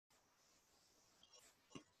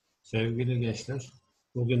Sevgili gençler,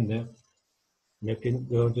 bugün de Meb'in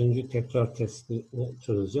 4. tekrar testini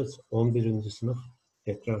çözeceğiz. 11. sınıf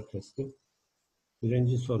tekrar testi.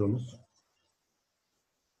 Birinci sorumuz.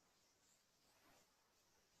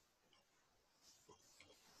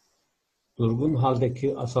 Durgun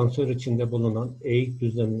haldeki asansör içinde bulunan eğik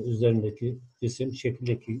düzlemin üzerindeki cisim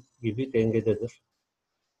şekildeki gibi dengededir.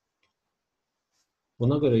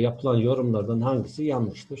 Buna göre yapılan yorumlardan hangisi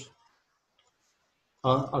yanlıştır?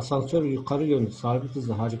 A. Asansör yukarı yönlü sabit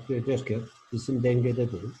hızla hareket ederken cisim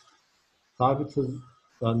dengededir. Sabit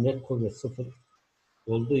hızda net kuvvet sıfır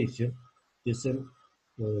olduğu için cisim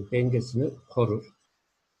dengesini korur.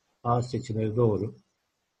 A seçeneği doğru.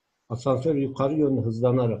 Asansör yukarı yönlü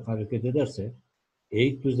hızlanarak hareket ederse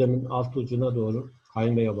eğik düzlemin alt ucuna doğru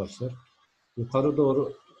kaymaya başlar. Yukarı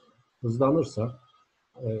doğru hızlanırsa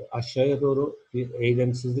aşağıya doğru bir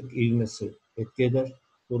eylemsizlik ivmesi etki eder.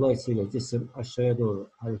 Dolayısıyla cisim aşağıya doğru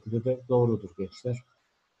hareket eder. Doğrudur gençler.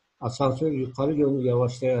 Asansör yukarı yönlü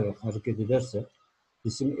yavaşlayarak hareket ederse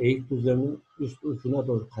cisim eğik düzlemin üst ucuna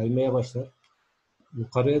doğru kaymaya başlar.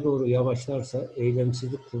 Yukarıya doğru yavaşlarsa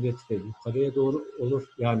eylemsizlik kuvveti de yukarıya doğru olur.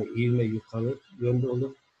 Yani ivme yukarı yönde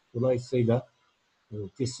olur. Dolayısıyla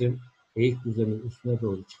cisim eğik düzlemin üstüne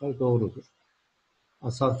doğru çıkar. Doğrudur.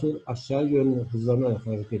 Asansör aşağı yönlü hızlanarak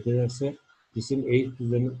hareket ederse cisim eğik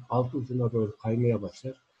düzlemin alt ucuna doğru kaymaya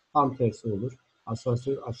başlar. Tam tersi olur.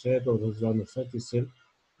 Asansör aşağıya doğru hızlanırsa cisim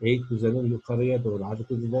eğik düzlemin yukarıya doğru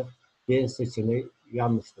hareket eder. D seçeneği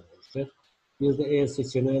yanlıştır gençler. Bir de E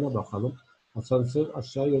seçeneğine bakalım. Asansör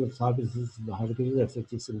aşağı yönlü sabit hızla hareket ederse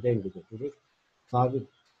cisim dengede durur. Sabit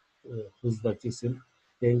hızda cisim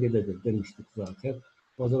dengededir demiştik zaten.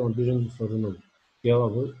 O zaman birinci sorunun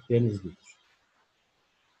cevabı Denizli'dir.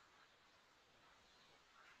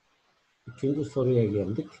 İkinci soruya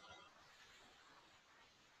geldik.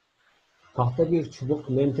 Tahta bir çubuk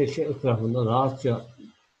menteşe etrafında rahatça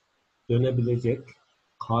dönebilecek.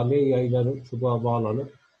 KL yayları çubuğa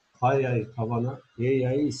bağlanıp K yayı tavana, Y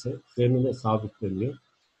yayı ise zemine sabitleniyor.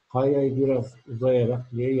 K yayı biraz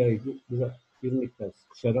uzayarak, Y yayı bir miktar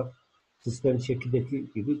sıkışarak sistem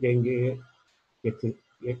şekildeki gibi dengeye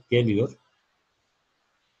geliyor.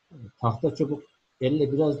 Tahta çubuk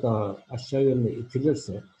elle biraz daha aşağı yönüne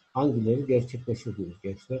itilirse hangileri gerçekleşir diyor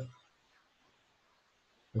gençler.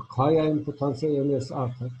 K yayın potansiyel enerjisi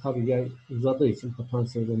artar. Tabii yay uzadığı için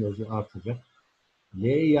potansiyel enerji artacak. L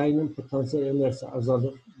yayının potansiyel enerjisi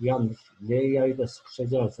azalır. Yanlış. L yayı da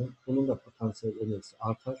sıkışacağı için bunun da potansiyel enerjisi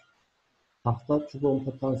artar. Tahta çubuğun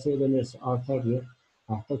potansiyel enerjisi artar diyor.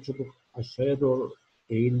 Tahta çubuk aşağıya doğru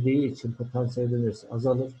eğildiği için potansiyel enerjisi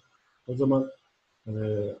azalır. O zaman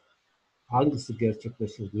hangisi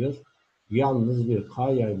gerçekleşir diyor. Yalnız bir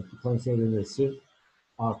K yayının potansiyel enerjisi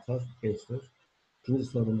artar gençler. İkinci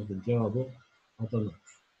sorumuzun cevabı Adana.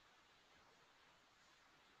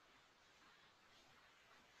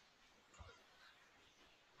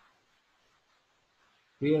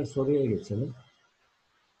 Diğer soruya geçelim.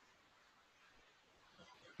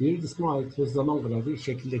 Bir cisme ait hız zaman grafiği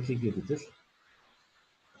şekildeki gibidir.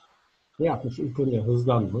 Ne yapmış? İlk önce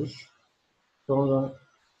hızlanmış. Sonra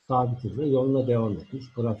sabit hızla yoluna devam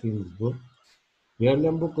etmiş. Grafiğimiz bu.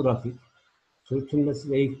 Verilen bu grafik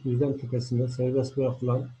sürtünmesiz eğik düzlem tepesinde serbest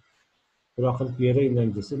bırakılıp yere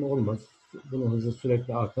inen cisim olmaz. Bunun hızı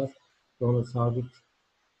sürekli artar. Sonra sabit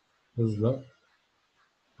hızla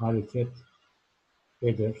hareket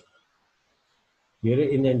eder.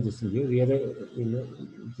 Yere inen cisim diyor. Yere inen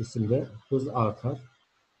cisimde hız artar.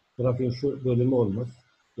 Grafiğin şu bölümü olmaz.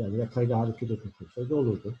 Yani yatayda hareket etmeseydi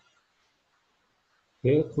olurdu.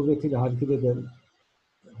 P kuvvetiyle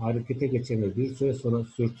harekete geçen ve bir süre sonra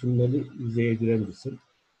sürtünmeli yüzeye giren cisim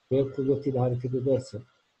P kuvvetiyle hareket ederse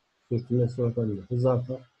sürtünmesi ortamında hız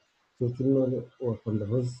artar. Sürtünmeli ortamda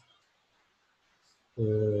hız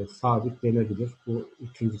sabitlenebilir. Bu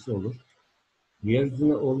ikincisi olur.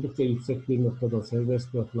 Yeryüzüne oldukça yüksek bir noktada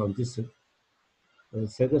serbest bırakılan cisim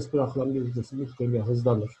serbest bırakılan bir cisim ilk önce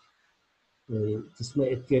hızlanır. Cisme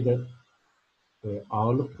etki eden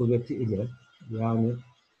ağırlık kuvveti ile yani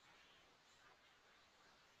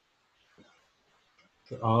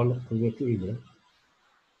ağırlık kuvveti ile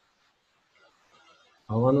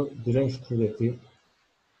havanın direnç kuvveti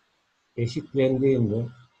eşitlendiğinde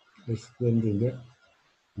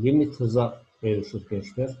limit hıza erişir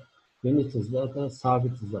gençler. Limit hızla da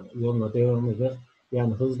sabit hıza yoluna devam eder.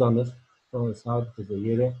 Yani hızlanır. Sonra sabit hıza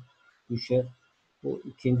yere düşer. Bu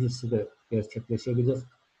ikincisi de gerçekleşebilir.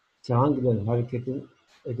 Hangileri hareketin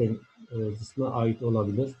eden cisme ait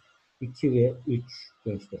olabilir? 2 ve 3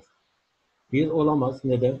 gençler. 1 olamaz.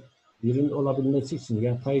 Neden? 1'in olabilmesi için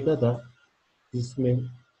yatayda da cismin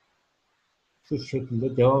şu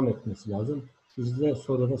şekilde devam etmesi lazım. Bizde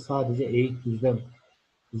soruda sadece eğik düzlem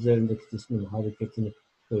üzerindeki cismin hareketini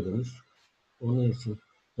söylemiş. Onun için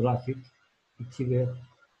grafik 2 ve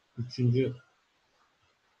 3.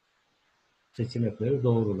 seçenekleri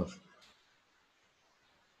doğrular.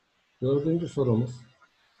 4. sorumuz.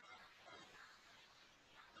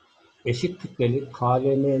 Eşit kütleli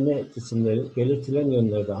KLMN cisimleri belirtilen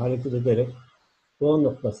yönlerde hareket ederek O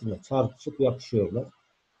noktasına çarpışıp yapışıyorlar.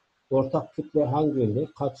 Ortak kütle hangi yönde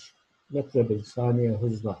kaç metre bölü saniye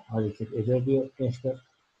hızla hareket eder diyor gençler.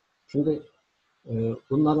 Şimdi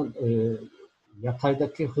bunların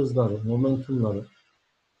yataydaki hızları, momentumları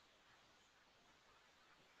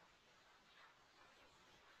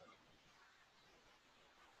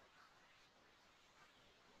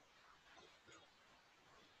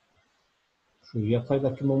şu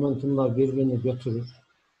yataydaki momentumlar birbirini götürür.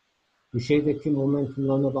 Düşeydeki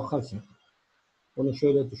momentumlarına bakarsak onu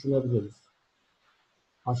şöyle düşünebiliriz.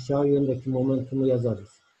 Aşağı yöndeki momentumu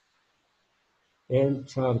yazarız. M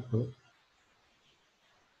çarpı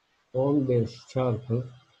 15 çarpı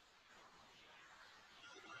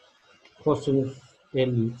kosinüs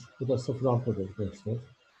 53. Bu da 0,6'dır gençler.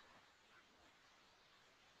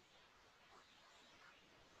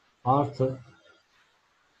 Artı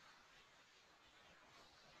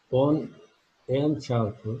 10 m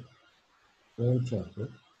çarpı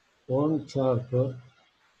 10 çarpı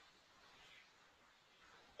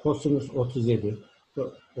kosinüs 37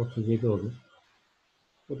 37 olur.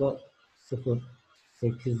 Bu da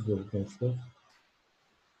 0,8'dir gençler.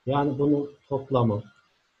 Yani bunun toplamı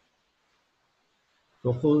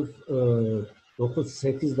 9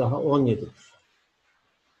 8 daha 17'dir.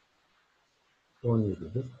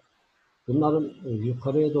 17'dir. Bunların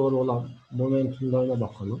yukarıya doğru olan momentumlarına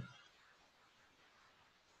bakalım.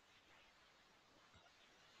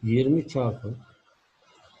 20 çarpı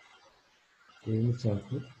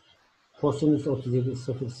kosinüs 37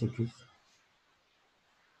 0,8.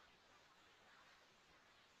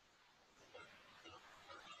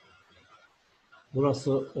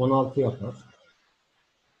 Burası 16 yapar.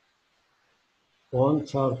 10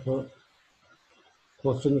 çarpı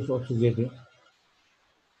kosinüs 37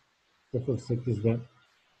 0,8'den.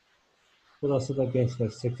 Burası da gençler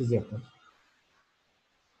 8 yapar.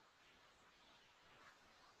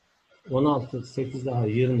 16, 8 daha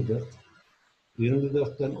 24.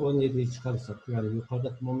 24'ten 17'yi çıkarırsak yani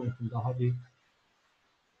yukarıdaki momentum daha büyük.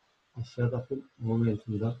 Aşağıdaki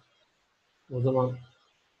momentumda. O zaman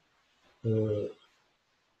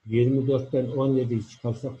 24'ten 17'yi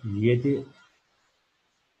çıkarsak 7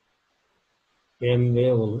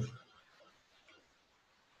 mv olur.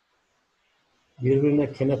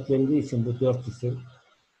 Birbirine kenetlendiği için bu 4 isim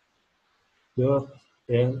 4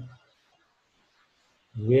 m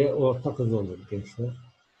v ortak hız olur gençler.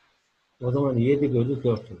 O zaman 7 bölü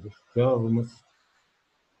 4 olur. Cevabımız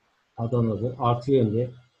Adana'dır. Artı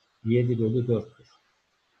yönde 7 bölü 4'tür.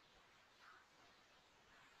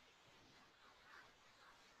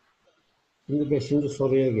 Şimdi 5.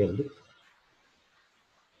 soruya geldik.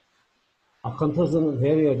 Akıntı hızının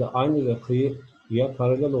her yerde aynı ve kıyıya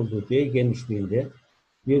paralel olduğu D genişliğinde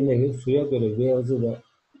bir nehir suya göre V hızıyla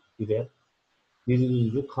gider bir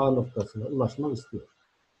yüzlü K noktasına ulaşmak istiyor.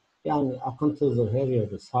 Yani akıntı hızı her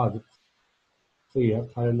yerde sabit, kıyıya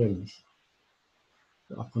paralelmiş.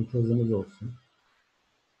 Akıntı hızımız olsun.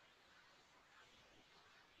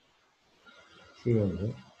 Şu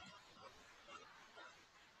yönde.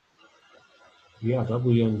 Ya da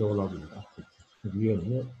bu yönde olabilir. Bu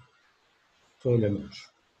yönde söylememiş.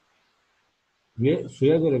 Ve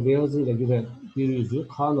suya göre V hızıyla giden bir yüzü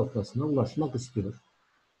K noktasına ulaşmak istiyor.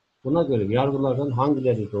 Buna göre yargılardan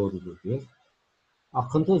hangileri doğrudur diyor.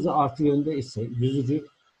 Akıntı hızı artı yönde ise yüzücü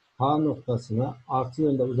K noktasına artı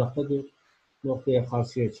yönde uzakta bir noktaya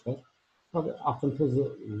karşıya çıkar. Tabi akıntı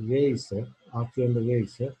hızı V ise, artı yönde V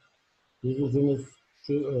ise yüzücümüz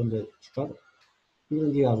şu yönde çıkar.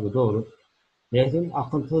 Birinci yargı doğru. Nehrin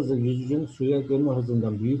akıntı hızı yüzücünün suya gömme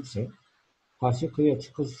hızından büyükse karşı kıyıya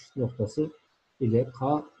çıkış noktası ile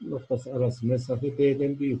K noktası arası mesafe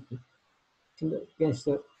B'den büyüktür. Şimdi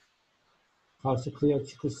gençler karşı kıyıya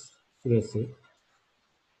çıkış süresi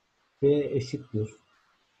B eşittir.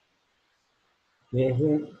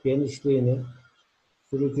 Nehrin genişliğini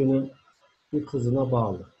sürücünün bir hızına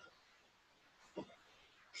bağlı.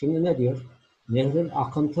 Şimdi ne diyor? Nehrin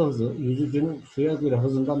akıntı hızı yüzücünün suya göre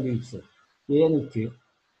hızından büyükse. Diyelim ki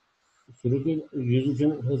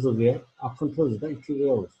yüzücünün hızı V, akıntı hızı da 2V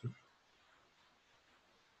olsun.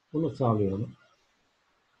 Bunu sağlayalım.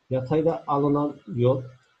 Yatayda alınan yol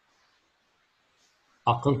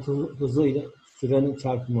akıntı hızı ile sürenin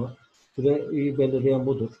çarpımı. Süreyi belirleyen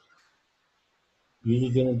budur.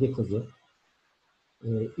 yüzücünün dik hızı.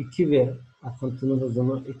 2V akıntının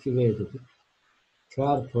hızını 2V dedik.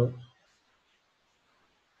 Çarpı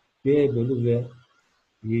V bölü V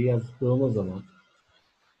yazdığımız zaman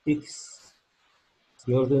X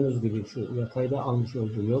gördüğünüz gibi şu yatayda almış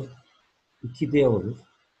olduğu yol 2D olur.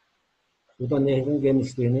 Bu da nehrin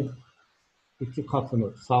genişliğinin 2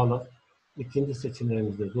 katını sağlar. İkinci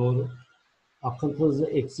seçeneğimizde doğru. Akıntı hızı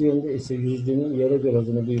eksi yönde ise yüzücünün yere göre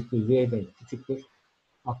hızının büyüklüğü V'den küçüktür.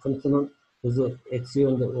 Akıntının hızı eksi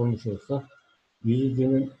yönde olmuş olsa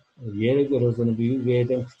yüzücünün yere göre hızının büyüğü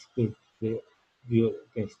V'den küçüktür diyor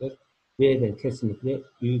gençler. V'den kesinlikle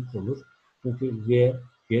büyük olur. Çünkü V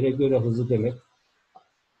yere göre hızı demek.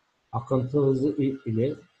 Akıntı hızı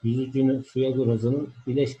ile yüzücünün suya göre hızının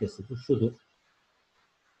bileşkesidir. Şudur.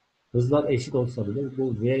 Hızlar eşit olsa bile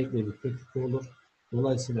bu V birlikte küçük olur.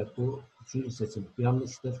 Dolayısıyla bu üçüncü seçenek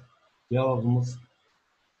yanlıştır. Cevabımız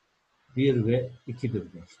 1 ve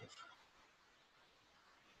 2'dir gençler.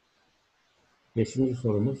 Beşinci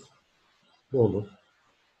sorumuz bu olur.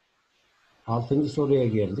 Altıncı soruya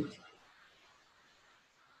geldik.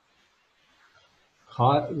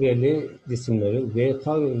 K ve L cisimleri VK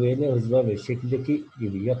ve VL hızlarla şekildeki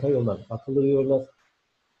gibi yatay olarak atılıyorlar.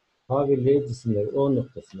 K ve L cisimleri O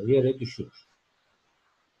noktasında yere düşüyor.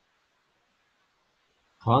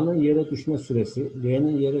 K'nın yere düşme süresi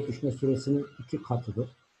L'nin yere düşme süresinin 2 katıdır.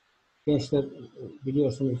 Gençler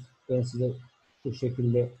biliyorsunuz ben size bu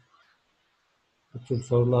şekilde bu tür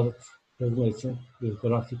sorular çözme için bir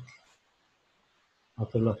grafik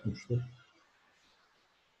hatırlatmıştım.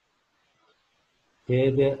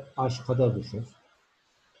 T'de H kadar düşer.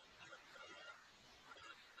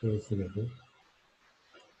 T sürede.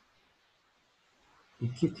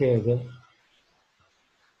 2T'de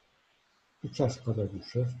 3H kadar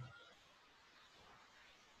düşer.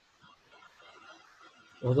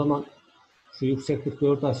 O zaman şu yükseklik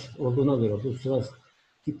 4H olduğuna göre bu sırası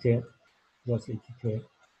 2T, burası 2T,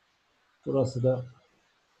 burası da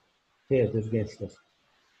T'dir gençler.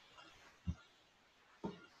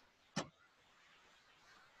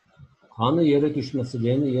 K'nın yere düşmesi,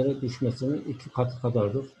 L'nin yere düşmesinin 2 katı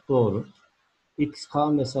kadardır. Doğru. XK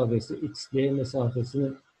mesafesi, XL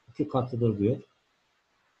mesafesinin 2 katıdır diyor.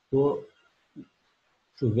 Bu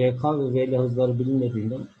şu VK ve VL hızları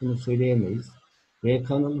bilinmediğinden bunu söyleyemeyiz.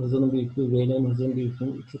 VK'nın hızının büyüklüğü VL'nin hızının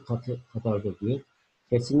büyüklüğünün 2 katı kadardır diyor.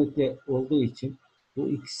 Kesinlikle olduğu için bu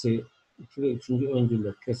ikisi 2 ve 3.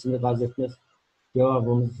 öncüller kesinlikle gaz etmez.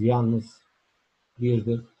 Cevabımız yalnız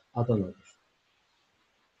 1'dir. Adana'dır.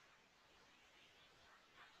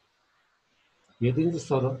 7.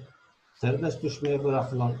 soru. Serbest düşmeye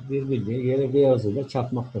bırakılan bir bilye yere V hızıyla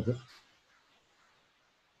çarpmaktadır.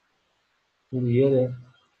 Şimdi yere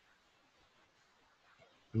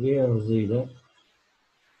V hızıyla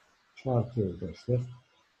çarpıyoruz gençler.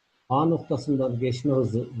 A noktasından geçme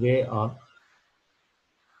hızı VA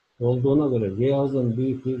olduğuna göre V hızının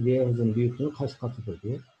büyüklüğü V hızının büyüklüğünün kaç katıdır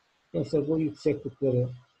diyor. Gençler bu yükseklikleri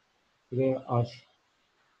VH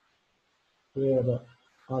buraya da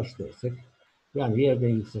H dersek yani yerden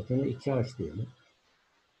yüksekliğine 2H diyelim.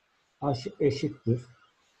 H eşittir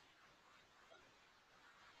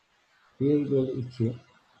 1 bölü 2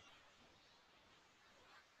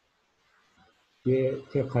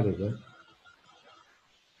 T karede.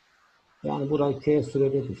 Yani burayı T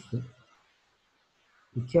sürede düştü.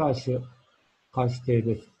 2H'ı kaç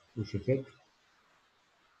T'de düşecek?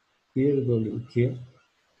 1 bölü 2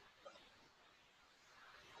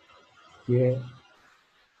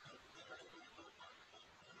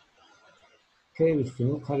 T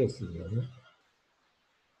üstünün karesi yani.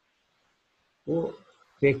 Bu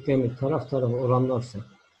denklemi taraf tarafa oranlarsak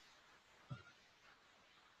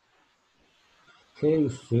T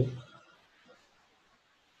üstü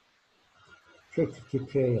kök 2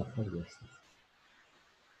 T yapar gençler.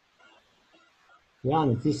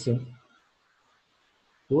 Yani cisim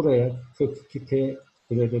buraya kök 2 T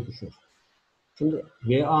sürede düşer. Şimdi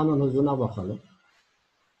VA'nın hızına bakalım.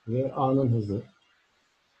 VA'nın hızı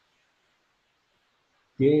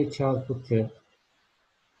G çarpı T,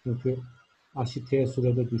 çünkü aşı T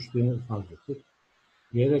sürede düştüğünü fark ettik.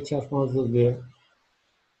 Yere çarpma hızı V,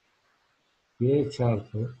 G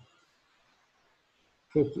çarpı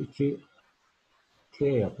kök 2 T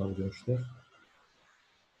yapar gençler.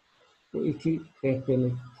 Bu iki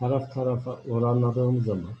denklemi taraf tarafa oranladığımız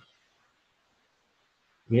zaman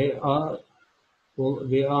VA'nın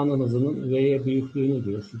hızının V'ye büyüklüğünü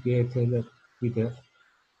diyor. Şu GT'ler gider.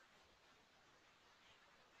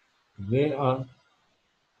 VA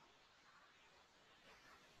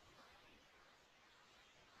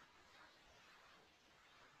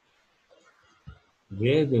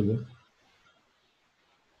V bölü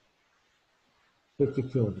kök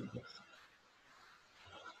 2 olur.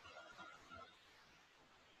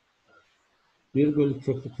 Bir bölü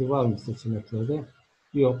kök 2 var mı seçeneklerde?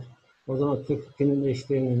 Yok. O zaman kök 2'nin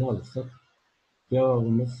eşdeğerini alırsak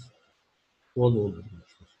cevabımız bol olur.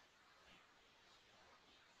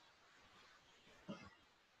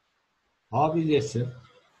 A bilyesi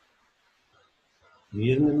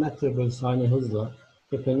 20 metre bölü saniye hızla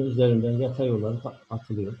tepenin üzerinden yatay olarak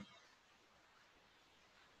atılıyor.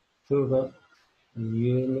 Şurada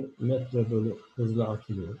 20 metre bölü hızla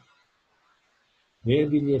atılıyor.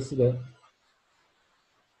 V bilyesi de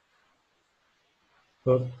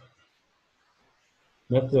 4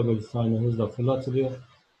 metre bölü saniye hızla fırlatılıyor.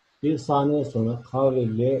 Bir saniye sonra K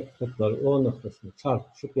ve L tekrar O noktasına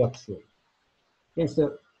çarpışıp yapışıyor. Gençler,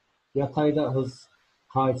 yatayda hız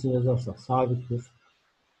K için yazarsak sabittir.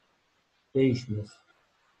 Değişmez.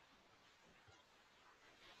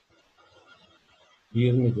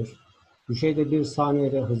 20'dir. Düşeyde bir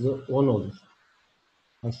saniyede hızı 10 olur.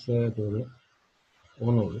 Aşağıya doğru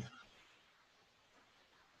 10 olur.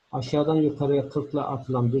 Aşağıdan yukarıya 40 ile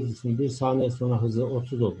atılan bir cisim bir saniye sonra hızı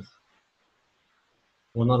 30 olur.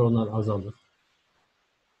 Onar azalır.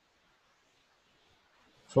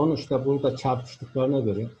 Sonuçta burada çarpıştıklarına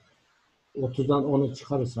göre 30'dan 10'u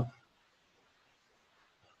çıkarırsak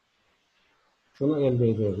şunu elde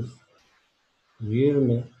ediyoruz.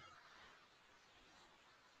 20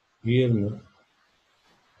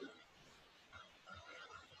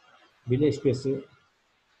 bileşkesi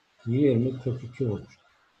 20 kök 2 olur.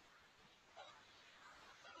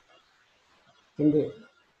 Şimdi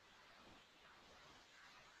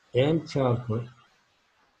m çarpı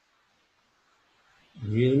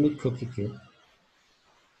 20 kök 2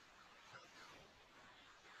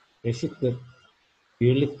 eşittir.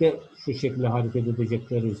 Birlikte şu şekilde hareket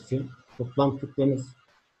edecekleri için toplam kütlemiz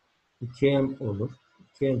 2m olur.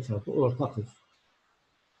 2m çarpı ortak hız.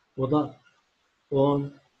 O da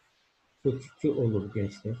 10 kök 2 olur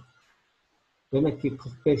gençler. Demek ki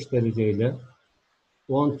 45 dereceyle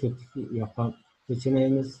 10 kök 2 yapan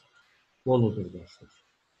seçeneğimiz Bolu'dur gençler.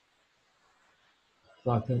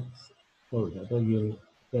 Zaten orada da 20,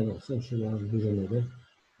 ben olsam şuranın birine de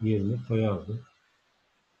 20 koyardım.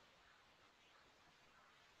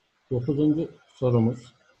 9.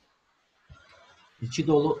 sorumuz. İçi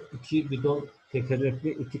dolu 2 bidon tekerlekli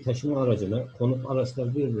 2 taşıma aracına konuk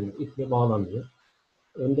araçlar birbirine iple bağlanıyor.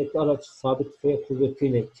 Öndeki araç sabit F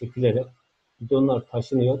kuvvetiyle çekilerek bidonlar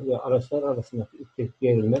taşınıyor ve araçlar arasındaki ipteki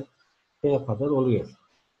gerilme F'ye kadar oluyor.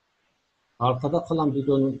 Arkada kalan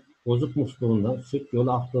bidonun bozuk musluğundan süt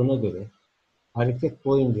yola aktığına göre hareket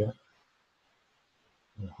boyunca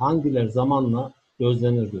hangileri zamanla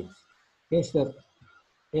gözlenir diyoruz. Gençler,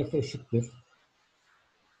 F eşittir.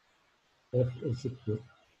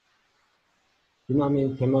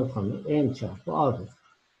 Dinamiğin temel kanunu M çarpı A'dır.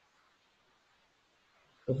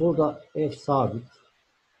 Burada F sabit.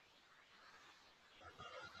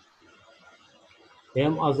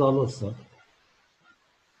 M azalırsa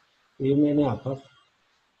ivme ne yapar?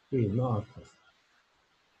 İvme artar.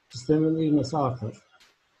 Sistemin ivmesi artar.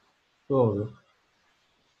 Doğru.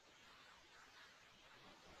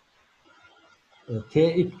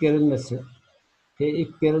 T ip gerilmesi. T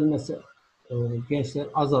ip gerilmesi gençler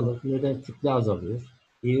azalır. Neden? Kütle azalıyor.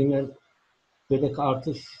 İvmedeki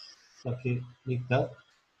artıştaki miktar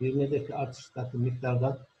ivmedeki artıştaki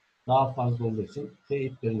miktardan daha fazla olduğu için T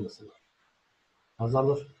ip gerilmesi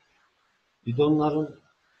azalır. Bidonların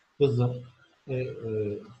hızı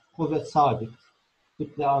kuvvet sabit.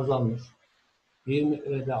 Kütle azalmış.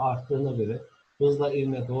 İvme arttığına göre hızla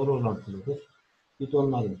ivme doğru orantılıdır.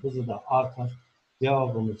 Bidonların hızı da artar.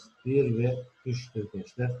 Cevabımız 1 ve 3'tür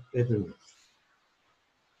gençler. Edirne.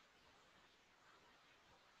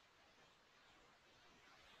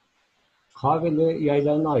 K ve L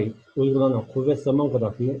yaylarına ait uygulanan kuvvet zaman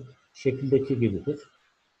grafiği şekildeki gibidir.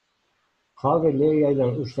 K ve L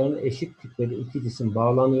yaylarının uçlarına eşit kütleli iki cisim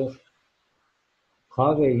bağlanıyor.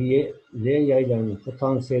 K ve L yaylarının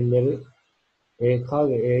potansiyelleri EK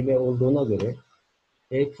ve EL olduğuna göre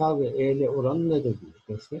EK ve EL oranı nedir diyor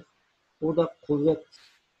gençler. Burada kuvvet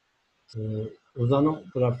uzanım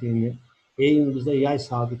grafiğini E'nin bize yay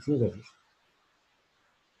sabitini verir.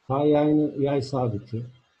 K yayının yay sabiti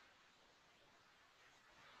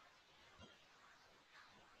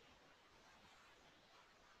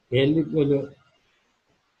 50 bölü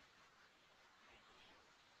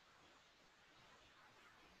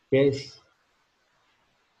 5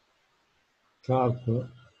 çarpı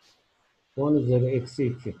 10 üzeri eksi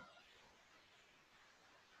 2.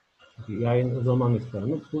 Yayın uzama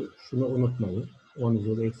miktarını şunu unutmayın. 10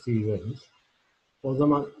 üzeri eksiyi vermiş. O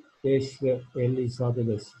zaman 5 ve 50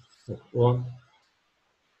 sadeleşirse 10.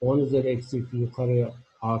 10 üzeri eksi 2 yukarıya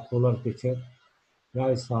artı olarak geçer.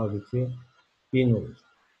 Yay sabiti 1000 olur.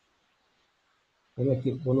 Demek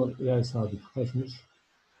ki bunun yay sabiti kaçmış?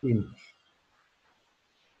 1000'miş.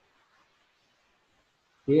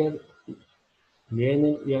 Diğer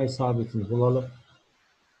y'nin yay sabitini bulalım.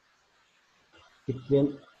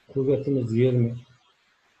 İklim kuvvetimiz 20.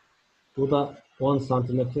 Bu da 10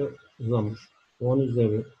 santimetre uzamış. 10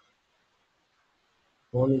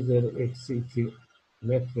 üzeri eksi 2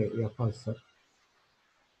 metre yaparsak,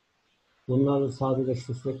 bunları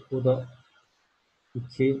sadeleştirsek bu da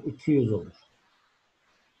 200 olur.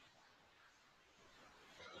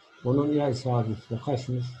 Bunun yay sabiti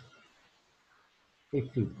kaçmış?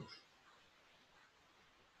 200 olur.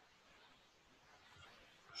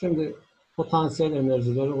 Şimdi potansiyel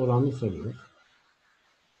enerjileri oranını soruyor.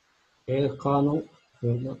 EK'nın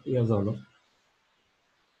yazalım.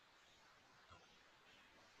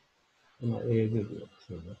 Buna E1 diyor.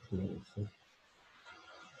 Şöyle.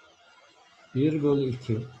 1 bölü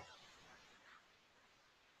 2.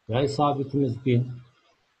 Yay sabitimiz 1000.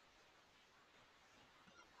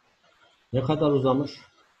 Ne kadar uzamış?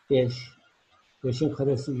 5. 5'in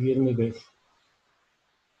karesi 25.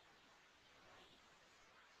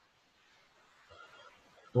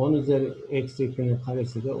 On üzeri eksi 2'nin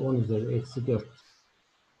karesi de 10 üzeri eksi 4.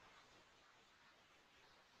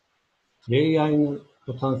 R yayının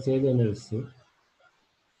potansiyel enerjisi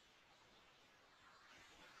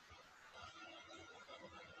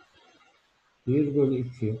 1 bölü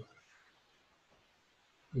 2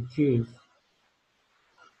 200,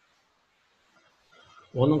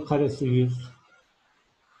 onun karesi 100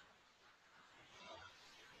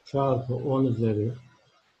 çarpı 10 üzeri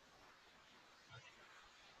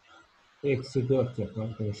eksi 4 yapar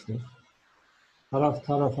arkadaşlar. Taraf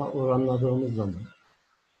tarafa oranladığımız zaman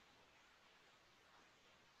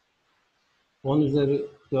 10 üzeri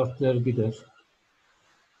 4'ler gider.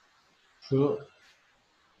 Şu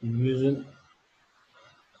 100'ün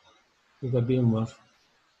burada 1000 var.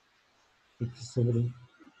 2 sıfırın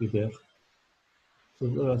gider.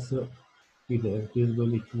 Burası gider. 1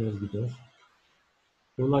 bölü 2'ler gider.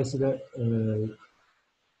 Dolayısıyla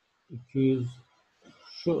 200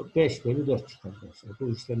 şu 5 bölü 4 çıkar arkadaşlar. Bu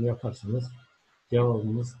işlemi yaparsanız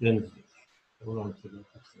cevabımız denizdir. Orantıyla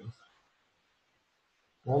yaparsanız.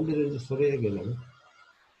 11. soruya gelelim.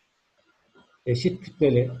 Eşit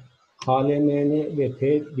kütleli KLMN ve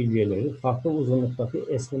P bilyeleri farklı uzunluktaki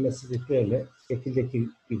esnemesizliklerle şekildeki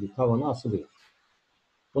gibi tavana asılıyor.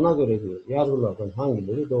 Buna göre diyor, yargılardan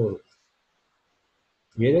hangileri doğrudur?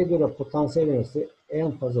 Yere göre potansiyel enerjisi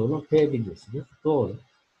en fazla olan P bilyesidir. Doğru.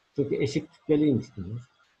 Çünkü eşit kütleliymiş bunlar.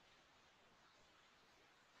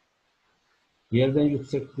 Yerden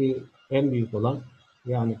yüksekliği en büyük olan,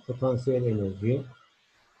 yani potansiyel enerji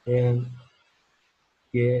M,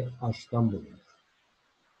 G, H'tan bulunur.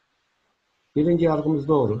 Birinci yargımız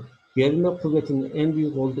doğru. Gerilme kuvvetinin en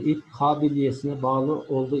büyük olduğu ip K bilyesine bağlı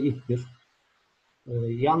olduğu iptir.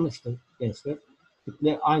 Yanlıştır gençler.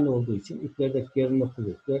 İple aynı olduğu için iplerdeki gerilme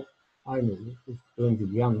kuvveti aynı olur. Bu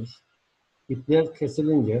öncül yanlış. İpler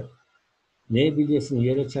kesilince N bilyesinin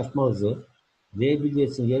yere çarpma hızı L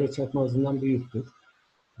bilyesinin yere çarpma hızından büyüktür.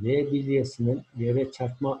 N bilyesinin yere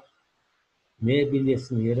çarpma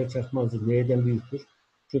hızı L'den büyüktür.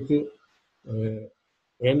 Çünkü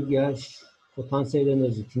MGH potansiyel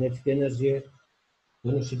enerji kinetik enerjiye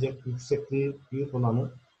dönüşecek, yüksekliği büyük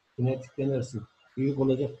olanı kinetik enerjisi büyük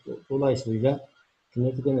olacak. Dolayısıyla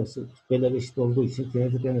kinetik enerjisi kütleleri eşit olduğu için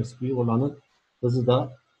kinetik enerjisi büyük olanın hızı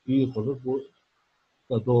da büyük olur. Bu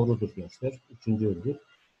da doğrudur gençler. Üçüncü öncül.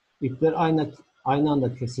 İpler aynı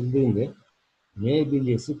anda kesildiğinde N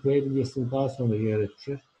bilyesi P bilyesinin daha sonra yere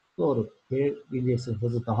düşer. Doğru. P bilyesinin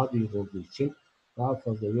hızı daha büyük olduğu için daha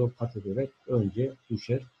fazla yol kat ederek önce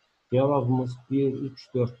düşer. Cevabımız 1, 3,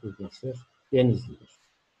 4'tür gençler. Denizlidir.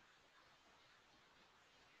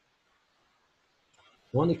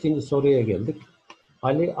 12. soruya geldik.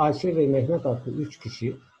 Ali, Ayşe ve Mehmet adlı 3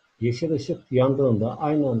 kişi yeşil ışık yandığında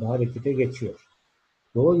aynı anda harekete geçiyor.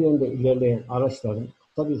 Doğu yönde ilerleyen araçların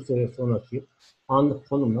kısa bir süre sonraki anlık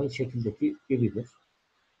konumları şekildeki gibidir.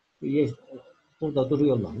 Burada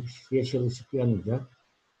duruyorlarmış. Yeşil ışık yanınca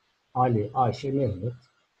Ali, Ayşe, Mehmet.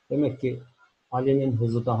 Demek ki Ali'nin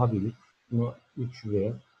hızı daha büyük. Buna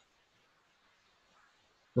 3V,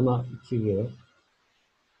 buna 2V,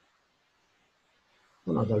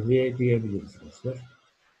 buna da V diyebiliriz gençler.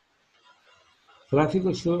 Trafik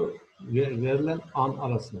ışığı ve verilen an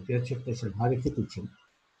arasında gerçekleşen hareket için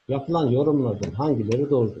yapılan yorumlardan hangileri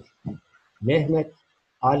doğrudur? Mehmet,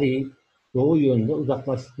 Ali'yi doğu yönünde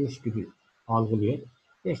uzaklaşmış gibi algılıyor.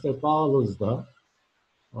 İşte bağlı hızda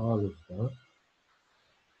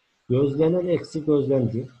Gözlenen eksi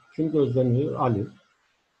gözlemci. Kim gözlemliyor? Ali.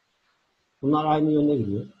 Bunlar aynı yöne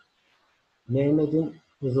gidiyor. Mehmet'in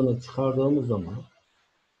hızını çıkardığımız zaman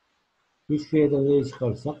 3V'den V'yi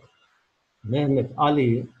çıkarırsak Mehmet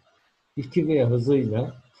Ali'yi 2V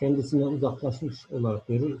hızıyla kendisine uzaklaşmış olarak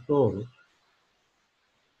görür. Doğru.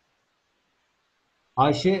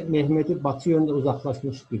 Ayşe Mehmet'i batı yönde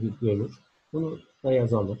uzaklaşmış gibi görür. Bunu da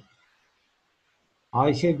yazalım.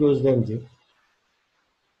 Ayşe gözlemci.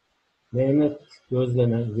 Mehmet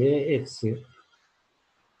gözlenen V eksi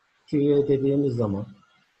 2V dediğimiz zaman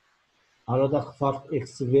aradaki fark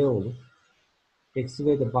eksi V olur. Eksi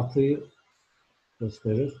V de batıyı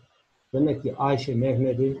gösterir. Demek ki Ayşe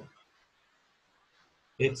Mehmet'i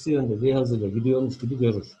eksi yönde V hızıyla gidiyormuş gibi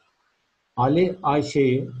görür. Ali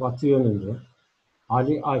Ayşe'yi batı yönünde,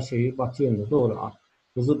 Ali Ayşe'yi batı yönünde doğru.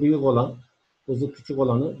 Hızı büyük olan, hızı küçük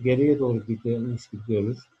olanı geriye doğru gidiyormuş gibi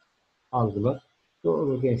görür, algılar.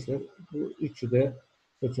 Doğru gençler. Bu üçü de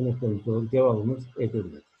seçeneklerimiz doğru. Cevabımız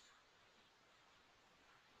Edirne.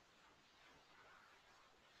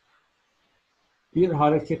 Bir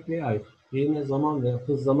hareketliğe ait ivme zaman ve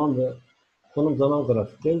hız zaman ve konum zaman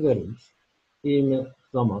grafikleri verilmiş. İvme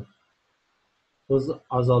zaman, hız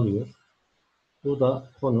azalıyor. Bu da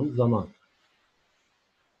konum zaman.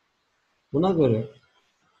 Buna göre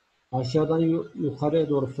aşağıdan yukarıya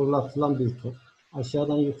doğru fırlatılan bir top,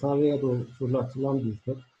 aşağıdan yukarıya doğru fırlatılan bir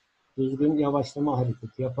top, düzgün yavaşlama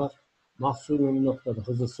hareketi yapar. Maksimum noktada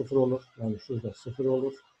hızı 0 olur. Yani şurada 0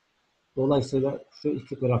 olur. Dolayısıyla şu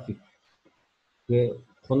iki grafik ve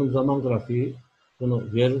konum zaman grafiği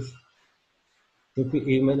bunu verir. Çünkü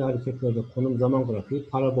ivmeli hareketlerde konum zaman grafiği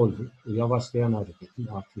paraboldür. Yavaşlayan hareketin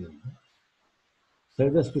artı yönde.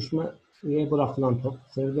 Serbest düşmeye bırakılan top,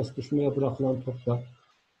 serbest düşmeye bırakılan topta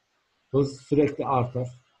hız sürekli artar.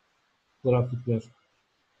 Grafikler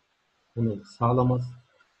bunu sağlamaz.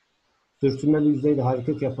 Sürtünmeli yüzeyde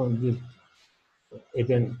hareket yapan bir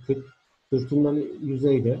eden küt, sürtünmeli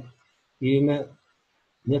yüzeyde ivme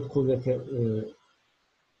net kuvvete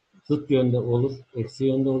zıt yönde olur, eksi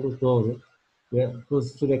yönde olur, doğru. Ve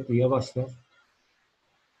hız sürekli yavaşlar.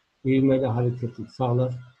 İvmeli hareketi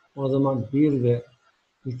sağlar. O zaman 1 ve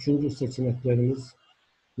 3. seçeneklerimiz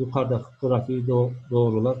yukarıdaki grafiği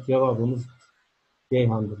doğrular. Cevabımız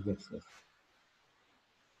Ceyhan'dır gençler.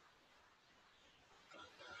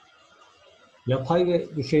 Yatay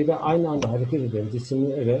ve düşeyde aynı anda hareket eden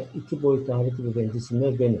cisimlere iki boyutlu hareket eden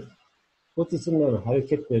cisimler denir. Bu cisimlerin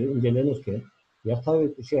hareketleri incelenirken yatay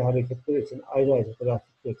ve düşey hareketler için ayrı ayrı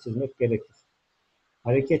grafikler çizmek gerekir.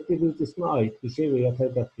 Hareketli bir cisme ait düşey ve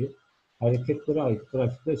yataydaki hareketlere ait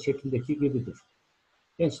grafikler şekildeki gibidir.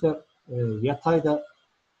 Gençler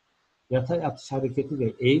yatay atış hareketi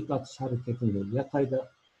ve eğik atış hareketinde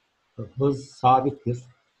yatayda hız sabittir.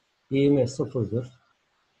 İğme sıfırdır.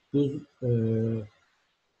 Düz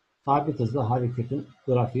sabit hızlı hareketin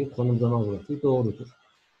grafiği, konum zaman grafiği doğrudur.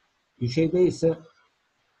 Düşeyde ise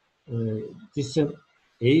cisim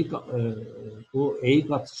bu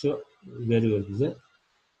eğik atışı veriyor bize.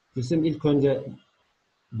 Cisim ilk önce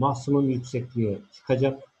maksimum yüksekliğe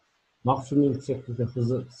çıkacak. Maksimum yükseklikte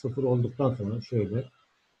hızı sıfır olduktan sonra şöyle.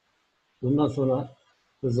 Bundan sonra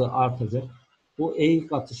hızı artacak. Bu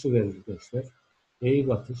eğik atışı verir gençler. Eğik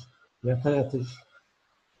atış, yatay atış,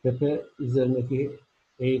 tepe üzerindeki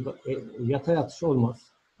yatay atış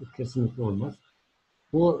olmaz. Bu kesinlikle olmaz.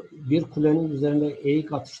 Bu bir kulenin üzerinde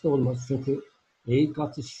eğik atış da olmaz. Çünkü eğik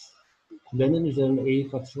atış, kulenin üzerinde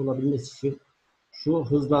eğik atış olabilmesi için şu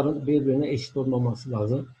hızların birbirine eşit olmaması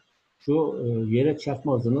lazım. Şu yere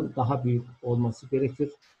çarpma hızının daha büyük olması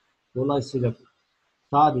gerekir. Dolayısıyla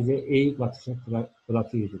sadece eğik atışın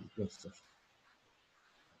grafiğidir gençler.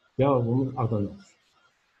 Cevabımız Adana'dır.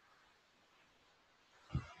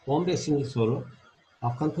 15. soru.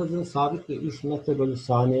 Akıntı hızının sabit ve 3 metre bölü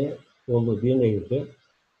saniye olduğu bir nehirde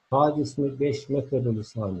K cismi 5 metre bölü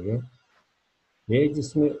saniye, V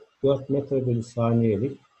cismi 4 metre bölü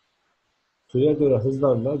saniyelik suya göre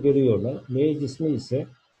hızlarla görüyorlar. M cismi ise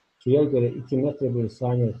suya göre 2 metre bölü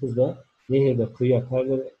saniye hızla nehirde kıyıya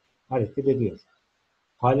paralel hareket ediyor.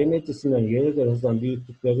 Halime cisimlerin yere göre hızlan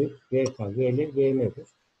büyüklükleri VK, VL, VM'dir.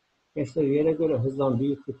 Gençler yere göre hızlan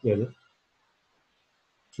büyüklükleri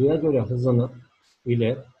suya göre hızını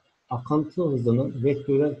ile akıntı hızının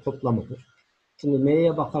vektörel toplamıdır. Şimdi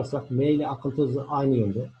M'ye bakarsak M ile akıntı hızı aynı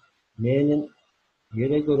yönde. M'nin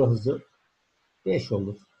yere göre hızı 5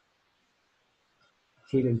 olur.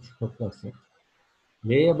 2 ile 3'ü toplarsak.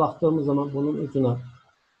 L'ye baktığımız zaman bunun ucuna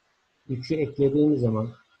 3'ü eklediğimiz zaman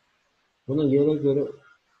bunun yere göre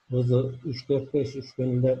hızı 3, 4, 5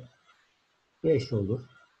 üçgeninde 5 olur.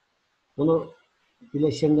 Bunu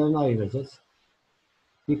bileşenlerine ayıracağız.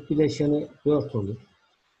 Dik bileşeni 4 olur.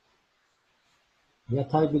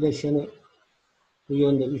 Yatay bileşeni bu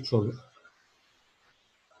yönde 3 olur.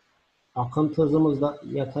 Akıntı hızımız da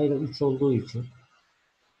yatayda 3 olduğu için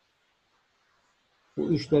bu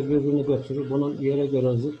 3 de birbirini götürür. Bunun yere göre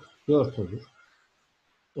hızı 4 olur.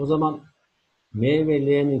 O zaman M ve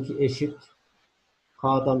L'ninki eşit,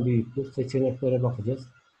 K'dan büyüktür. Seçeneklere bakacağız.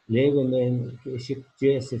 L ve M'ninki eşit,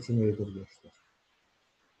 C seçeneğidir gençler.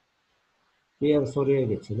 Diğer soruya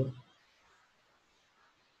geçelim.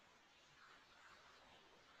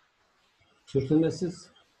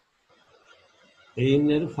 Sürtünmesiz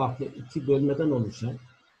eğimleri farklı iki bölmeden oluşan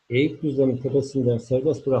eğik düzlemin tepesinden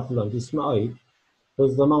serbest bırakılan cisme ait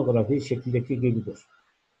hız zaman grafiği şekildeki gibidir.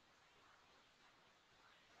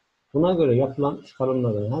 Buna göre yapılan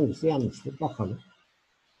çıkarımlardan hangisi yanlıştır? Bakalım.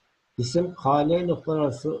 Cisim KL noktalar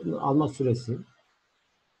arası alma süresi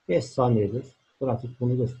 5 saniyedir. Grafik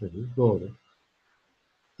bunu gösteriyor. Doğru.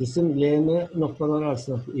 Cisim LM noktalar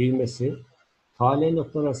arasındaki ivmesi KL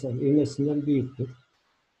noktalar arasındaki ivmesinden büyüktür.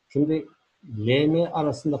 Şimdi LM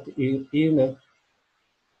arasındaki ivme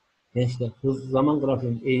gençler hız zaman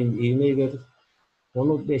grafiğinin ivmeyi verir.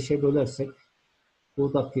 Onu 5'e bölersek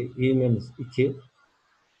buradaki ivmemiz 2.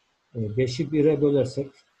 5'i 1'e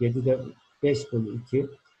bölersek 7'de 5 bölü 2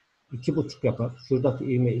 2,5 yapar. Şuradaki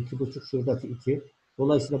ivme 2,5, şuradaki 2.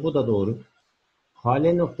 Dolayısıyla bu da doğru.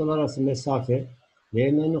 KL noktalar arası mesafe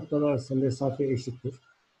LM noktalar arası mesafe eşittir.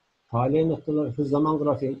 KL noktalar hız zaman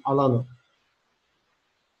grafiğinin alanı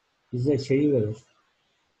bize şeyi verir.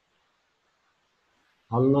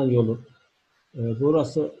 Alınan yolu.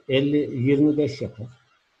 Burası 50-25 yapar.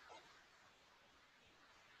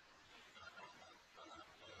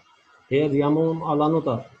 Eğer yamuğun alanı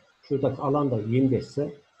da şuradaki alan da 25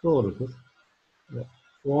 ise doğrudur.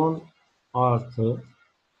 10 artı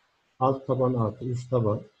alt taban artı üst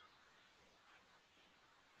taban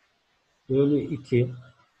bölü 2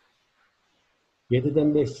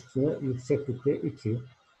 7'den 5 çıktığında yükseklikte 2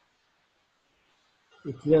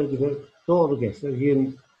 2'ler gider. Doğru gençler.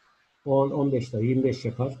 20 10 15'ler 25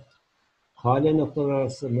 yapar. KL noktalar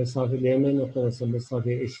arası mesafe LM noktalar arası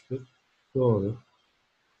mesafeye eşittir. Doğru.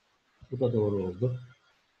 Bu da doğru oldu.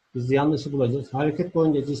 Biz yanlışı bulacağız. Hareket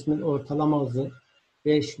boyunca cismin ortalama hızı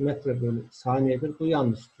 5 metre bölü saniyedir. Bu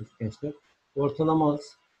yanlıştır gençler. Ortalama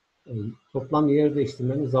hız toplam yer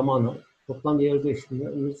değiştirmenin zamanı. Toplam yer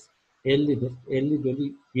değiştirmemiz 50'dir. 50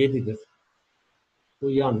 bölü 7'dir. Bu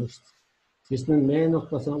yanlıştır. Cismin M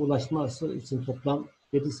noktasına ulaşması için toplam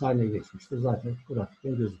 7 saniye geçmiştir. Zaten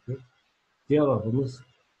grafikten gözüküyor. Cevabımız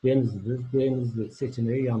Denizli'dir. Denizli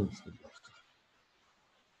seçeneği yanlıştır.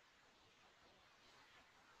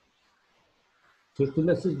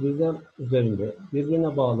 Sürtünmesiz düzlem üzerinde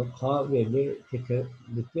birbirine bağlı K ve L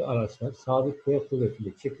tekerlekli araçlar sabit V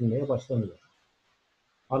kuvvetiyle çekilmeye başlanıyor.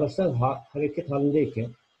 Araçlar hareket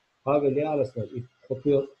halindeyken K ve L arasında ip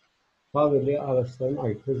kopuyor. K ve L araçlarının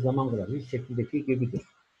ait hız zaman grafiği şekildeki gibidir.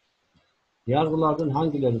 Yargılardan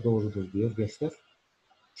hangileri doğrudur diyor gençler.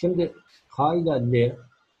 Şimdi K ile L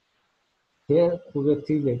T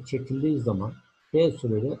kuvvetiyle çekildiği zaman T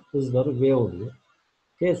sürede hızları V oluyor.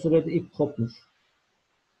 T sürede ip kopmuş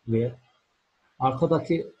ve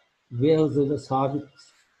arkadaki V hızıyla sabit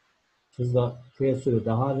hızla T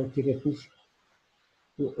sürede hareket etmiş.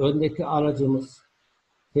 Bu öndeki aracımız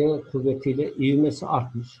T kuvvetiyle ivmesi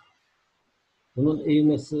artmış. Bunun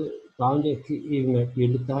ivmesi daha önceki ivme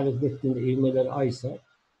birlikte hareket ettiğinde ivmeleri A ise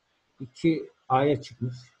 2A'ya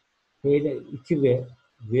çıkmış. T ile 2V,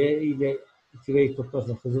 V ile 2V'yi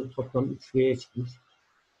toplarsa hızı toplam 3V'ye çıkmış.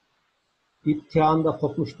 İp T anda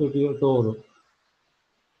kopmuştur diyor. Doğru.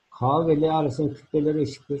 K ve L arasının kütleleri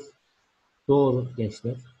eşittir. Doğru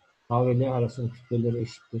gençler. K ve L arasının kütleleri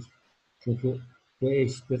eşittir. Çünkü V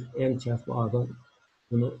eşittir M çarpı A'dan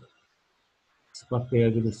bunu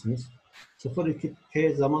ispatlayabilirsiniz. 0-2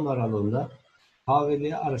 T zaman aralığında K ve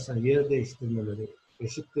L arasında yer değiştirmeleri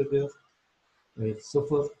eşittir diyor.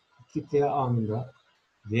 0-2 T anında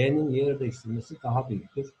V'nin yer değiştirmesi daha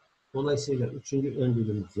büyüktür. Dolayısıyla 3.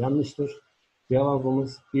 öncülümüz yanlıştır.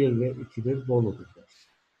 Cevabımız 1 ve 2'dir. Bolu'dur.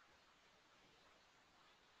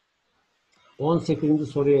 18.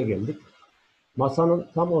 soruya geldik. Masanın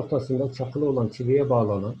tam ortasında çakılı olan çiviye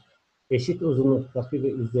bağlanan eşit uzunluktaki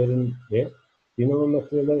ve üzerinde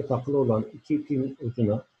dinamometrelere takılı olan iki ipin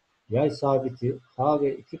ucuna yay sabiti K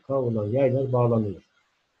ve 2K olan yaylar bağlanıyor.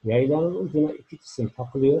 Yayların ucuna iki cisim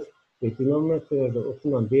takılıyor ve dinamometrelerde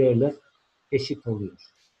okunan değerler eşit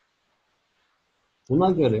oluyor.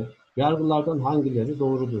 Buna göre yargılardan hangileri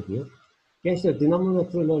doğrudur diyor. Gençler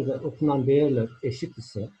dinamometrelerde okunan değerler eşit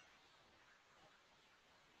ise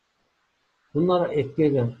bunlara etki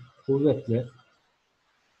eden kuvvetler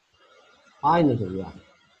Aynıdır yani.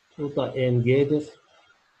 Bu da mg'dir.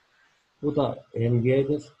 Bu da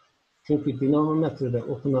mg'dir. Çünkü dinamometrede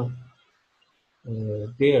okunan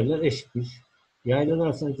değerler eşitmiş. Yaylar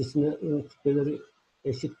arasında cisimlerin kütleleri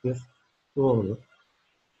eşittir. Doğru.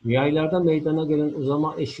 Yaylarda meydana gelen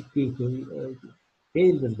uzama eşit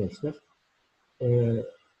değildir gençler.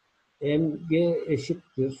 Mg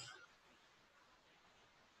eşittir.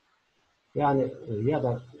 Yani ya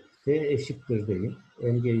da F eşittir deyin.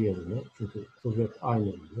 Mg yerine. Çünkü kuvvet aynı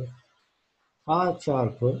oluyor. A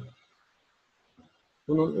çarpı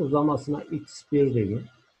bunun uzamasına x1 deyin.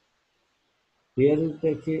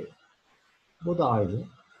 Diğerindeki bu da aynı.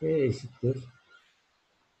 F eşittir.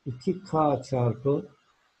 2K çarpı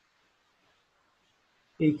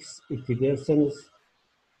x2 derseniz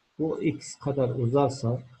bu x kadar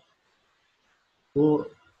uzarsa bu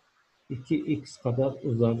 2x kadar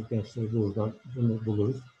uzar gençler, buradan bunu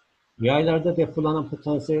buluruz. Yaylarda depolanan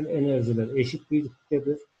potansiyel enerjiler eşit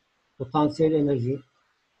büyüklüktedir. Potansiyel enerji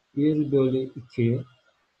 1 bölü 2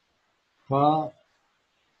 k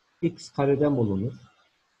x kareden bulunur.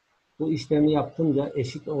 Bu işlemi yaptığında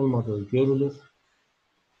eşit olmadığı görülür.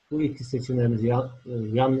 Bu iki seçeneğimiz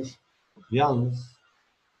yanlış. Yalnız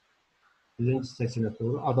birinci seçenek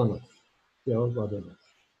doğru, Adana'dır. Cevap Adana'dır.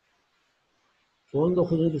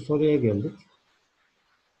 19. soruya geldik.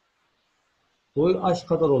 Boyu h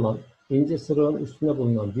kadar olan ince sırığın üstünde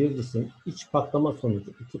bulunan bir cisim iç patlama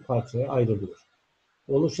sonucu iki parçaya ayrılıyor.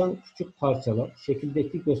 Oluşan küçük parçalar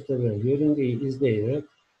şekildeki gösterilen yörüngeyi izleyerek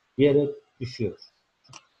yere düşüyor.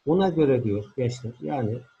 Buna göre diyor gençler,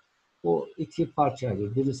 yani bu iki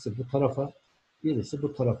parçayı, birisi bu tarafa, birisi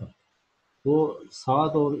bu tarafa. Bu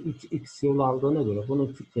sağa doğru 3x yol aldığına göre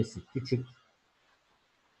bunun kütlesi küçük,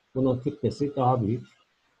 bunun kütlesi daha büyük.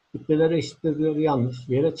 Kütleleri eşittir diyor, yanlış.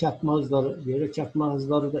 Yere çarpma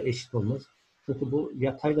hızları da eşit olmaz. Çünkü bu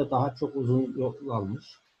yatayla daha çok uzun yol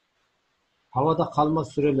almış. Havada kalma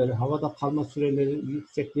süreleri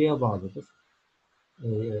yüksekliğe bağlıdır.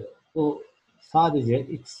 Bu sadece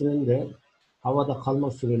ikisinin de havada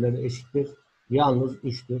kalma süreleri eşittir. Yalnız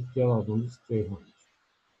 3'tür. Cevabımız Ceyhan'dır.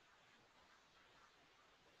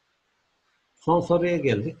 Son soruya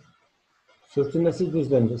geldik. Sürtünmesiz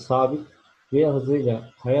düzlemde sabit v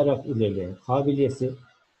hızıyla kayarak ilerleyen K bilyesi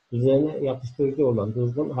üzerine yapıştırıcı olan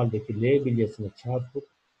durgun haldeki L bilyesine çarpıp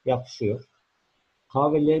yapışıyor.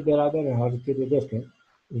 K ve L beraber hareket ederken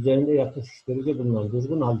üzerinde yapıştırıcı bulunan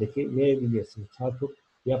durgun haldeki L bilyesine çarpıp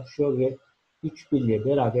yapışıyor ve 3 bilye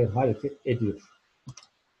beraber hareket ediyor.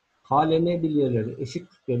 K, L, M bilyeleri eşit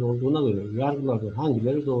kütleli olduğuna göre yargılardan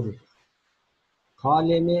hangileri doğrudur? K,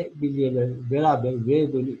 L, M bilyeleri beraber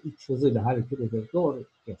V bölü 3 hızıyla hareket eder. Doğru.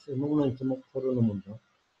 Momentum korunumunda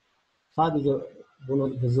sadece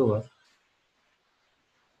bunun hızı var.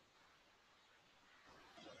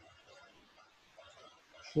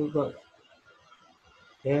 Şurada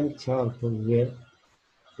M çarpı V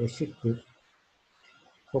eşittir.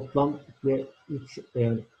 Toplam kütle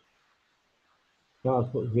 3M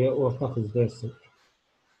çarpı V ortak hız dersek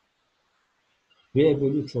V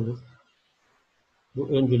bölü 3 olur. Bu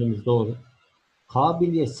öncülümüz doğru. K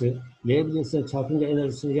bilyesi L bilyesine çarpınca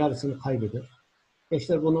enerjisinin yarısını kaybeder.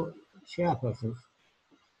 Gençler bunu şey yaparsınız.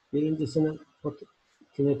 Birincisinin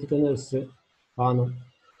kinetik enerjisi K'nın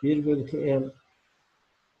 1 bölü 2 M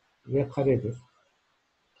V karedir.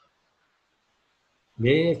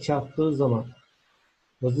 L'ye çarptığı zaman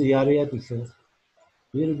hızı yarıya düşer.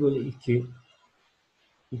 1 bölü 2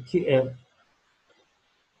 2M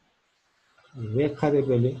V kare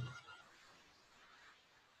bölü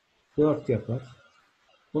 4 yapar.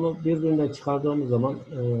 Bunu birbirinden çıkardığımız zaman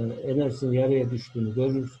enerjisinin yarıya düştüğünü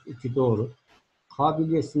görürüz. 2 doğru. K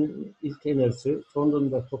bilyesinin ilk enerjisi son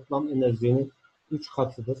durumda toplam enerjinin 3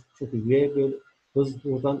 katıdır. Çünkü V bölü hız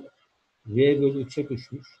buradan V bölü 3'e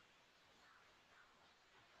düşmüş.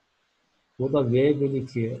 Burada V bölü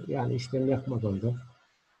 2'ye, yani işlem yapmadan da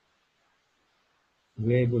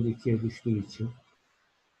V bölü 2'ye düştüğü için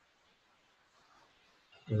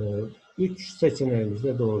 3 seçeneğimiz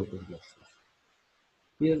de doğrudur gençler.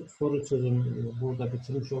 Bir soru çözümü burada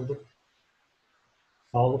bitirmiş olduk.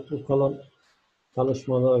 Sağlıklı kalan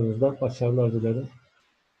çalışmalarınızda başarılar dilerim.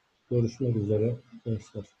 Görüşmek üzere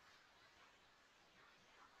gençler.